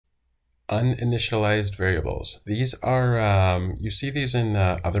uninitialized variables. These are, you see these in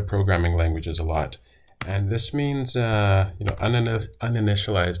other programming languages a lot. And this means,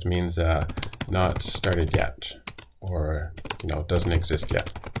 uninitialized means not started yet, or, doesn't exist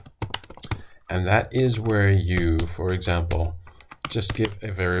yet. And that is where you, for example, just give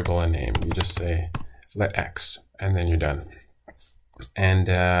a variable a name. You just say, let x, and then you're done. And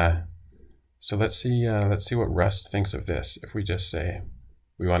so let's see what Rust thinks of this. If we just say,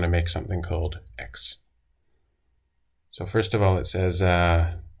 we want to make something called x. So first of all, it says,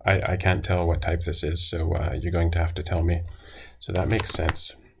 I can't tell what type this is, so you're going to have to tell me. So that makes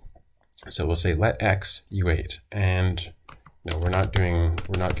sense. So we'll say let x u8, and no, we're not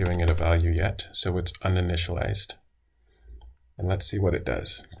giving it a value yet, so it's uninitialized. And let's see what it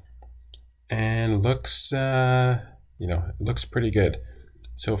does. And looks, it looks pretty good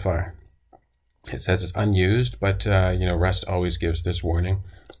so far. It says it's unused, but Rust always gives this warning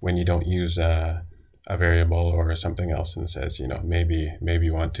when you don't use a variable or something else, and says, maybe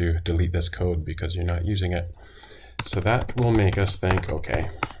you want to delete this code because you're not using it. So that will make us think, okay,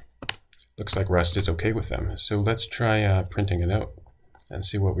 looks like Rust is okay with them. So let's try printing it out and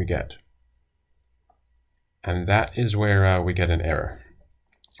see what we get. And that is where we get an error.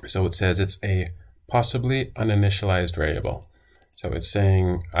 So it says it's a possibly uninitialized variable. So it's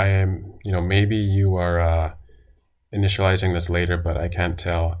saying, maybe you are initializing this later, but I can't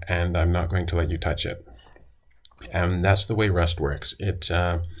tell, and I'm not going to let you touch it. And that's the way Rust works. It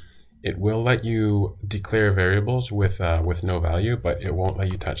will let you declare variables with no value, but it won't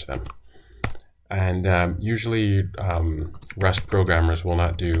let you touch them. And usually Rust programmers will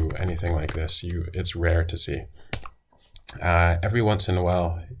not do anything like this. It's rare to see. Every once in a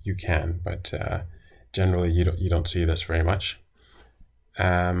while you can, but generally you don't see this very much.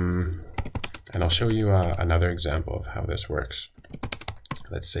 And I'll show you another example of how this works.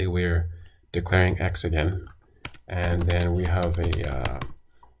 Let's say we're declaring x again, and then we have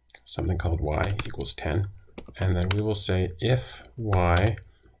something called y equals 10, and then we will say if y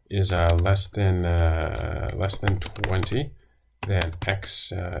is less than 20, then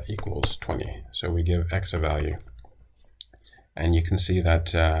x equals 20. So we give x a value, and you can see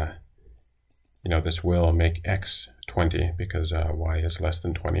that this will make x 20 because y is less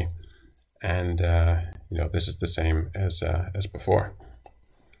than 20, and this is the same as before.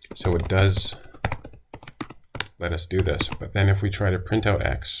 So it does let us do this, but then if we try to print out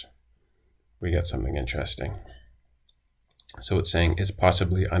x, we get something interesting. So it's saying it's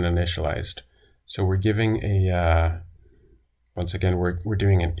possibly uninitialized. So we're giving once again, we're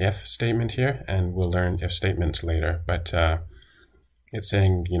doing an if statement here, and we'll learn if statements later, but it's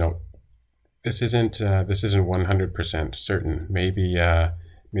saying, this isn't 100% certain. Maybe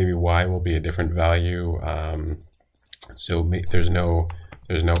y will be a different value. So there's no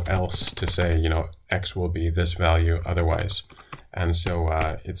else to say, x will be this value otherwise. And so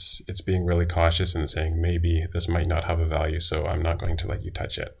it's being really cautious and saying maybe this might not have a value, so I'm not going to let you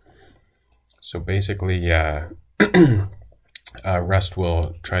touch it. So basically, Rust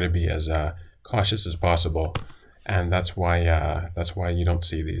will try to be as cautious as possible, and that's why you don't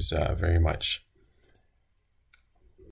see these very much.